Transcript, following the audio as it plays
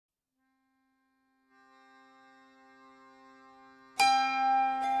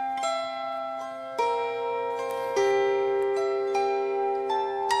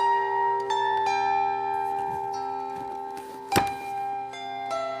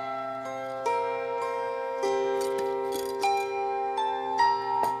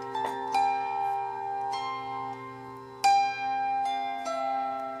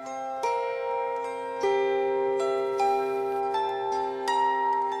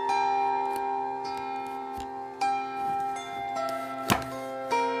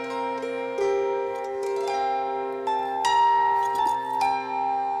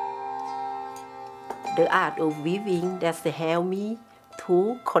the art of weaving that helped me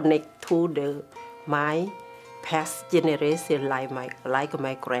to connect to my past generation, like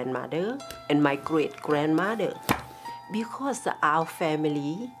my grandmother and my great-grandmother. Because our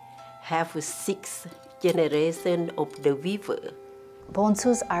family have 6 generations of the weaver.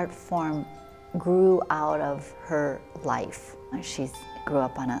 Bounxou's art form grew out of her life. She grew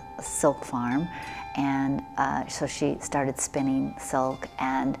up on a silk farm, and so she started spinning silk,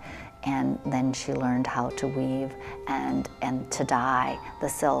 and then she learned how to weave and to dye the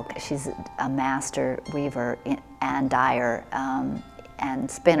silk. She's a master weaver and dyer and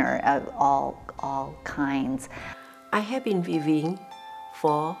spinner of all kinds. I have been weaving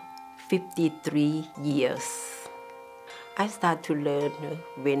for 53 years. I started to learn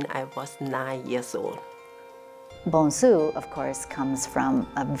when I was 9 years old. Bounxou, of course, comes from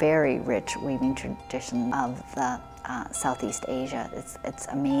a very rich weaving tradition of the Southeast Asia. It's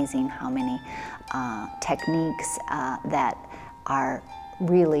amazing how many techniques that are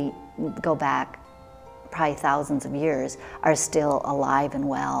really go back probably thousands of years are still alive and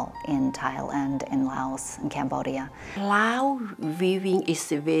well in Thailand, in Laos, and Cambodia. Lao weaving is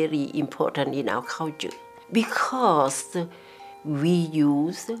very important in our culture because we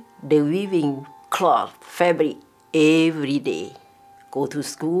use the weaving cloth, fabric, every day. Go to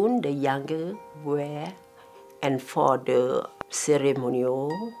school, the younger wear, and for the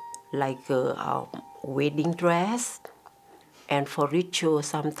ceremonial, like our wedding dress, and for ritual,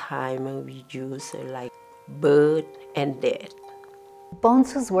 sometimes we use like birth and death.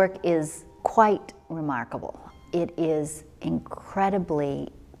 Bounxou's work is quite remarkable. It is incredibly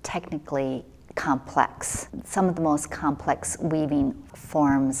technically complex. Some of the most complex weaving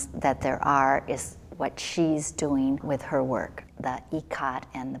forms that there are is what she's doing with her work, the ikat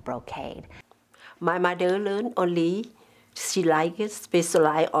and the brocade. My mother learned only, she liked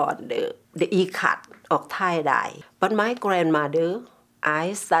specialize on the ikat of tie-dye. But my grandmother,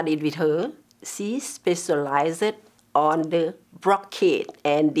 I studied with her, she specialized on the brocade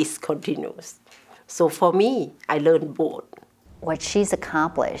and discontinuous. So for me, I learned both. What she's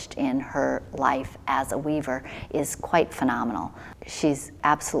accomplished in her life as a weaver is quite phenomenal. She's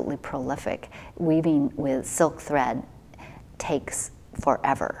absolutely prolific. Weaving with silk thread takes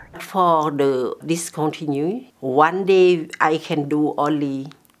forever. For the discontinue, one day I can do only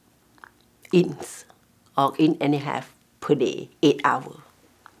inch or inch and a half per day, 8 hours.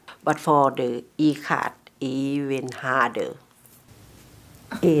 But for the ikat, even harder.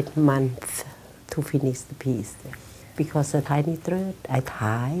 8 months to finish the piece. Because the tiny thread, I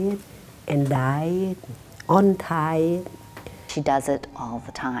tie it and dye it, untie it. She does it all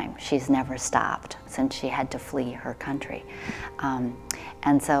the time. She's never stopped since she had to flee her country.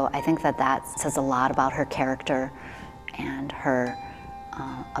 And so I think that says a lot about her character and her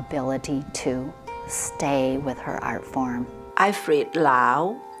ability to stay with her art form. I fled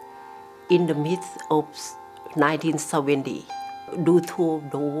Laos in the midst of 1970 due to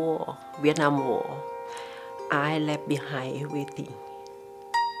the war, Vietnam War. I left behind everything,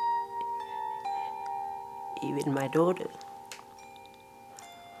 even my daughter.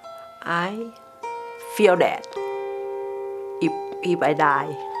 I feel that if I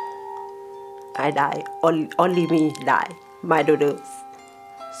die, only me die. My daughter's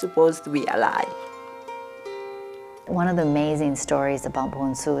supposed to be alive. One of the amazing stories about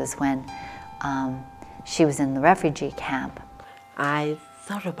Bounxou is when she was in the refugee camp. I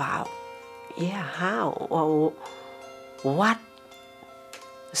thought about, how or what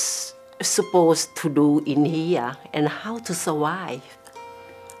supposed to do in here and how to survive.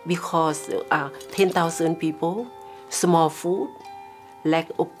 Because 10,000 people, small food, lack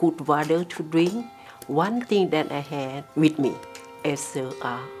of good water to drink. One thing that I had with me is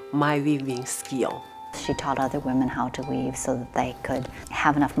my weaving skill. She taught other women how to weave so that they could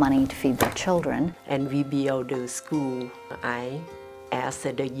have enough money to feed their children. And we built the school. I asked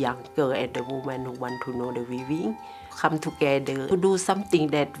the young girl and the woman who want to know the weaving, come together to do something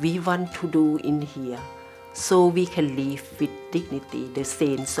that we want to do in here, so we can live with dignity, the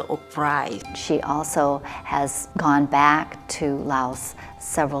sense of pride. She also has gone back to Laos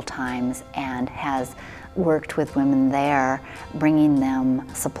several times and has worked with women there, bringing them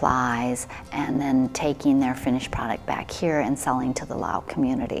supplies and then taking their finished product back here and selling to the Lao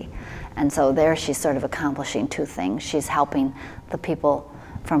community. And so there she's sort of accomplishing two things. She's helping the people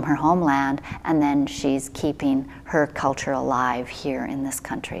from her homeland, and then she's keeping her culture alive here in this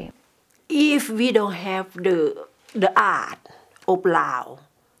country. If we don't have the art of Lao,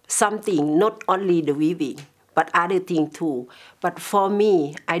 something, not only the weaving, but other things too. But for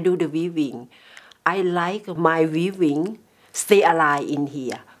me, I do the weaving. I like my weaving stay alive in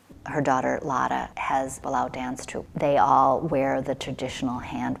here. her daughter Lada has a Lao dance troupe. They all wear the traditional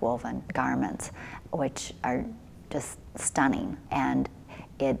hand-woven garments, which are just stunning, and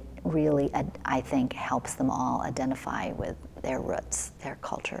it really, I think, helps them all identify with their roots, their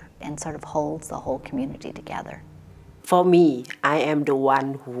culture, and sort of holds the whole community together. For me, I am the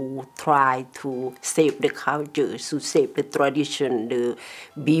one who try to save the culture, to save the tradition, the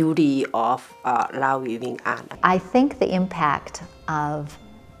beauty of Lao weaving art. I think the impact of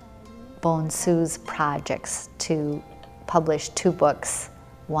Bounxou's projects to publish 2 books,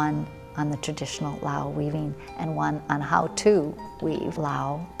 one on the traditional Lao weaving and one on how to weave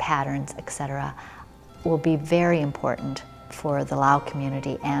Lao patterns, etc., will be very important for the Lao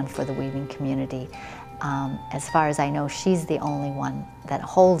community and for the weaving community. As far as I know, she's the only one that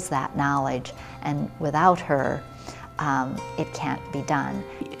holds that knowledge, and without her, it can't be done.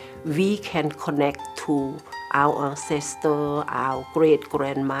 We can connect to our ancestor, our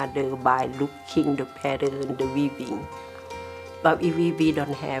great-grandmother by looking the pattern, the weaving. But if we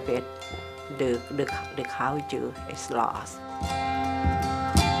don't have it, the culture is lost.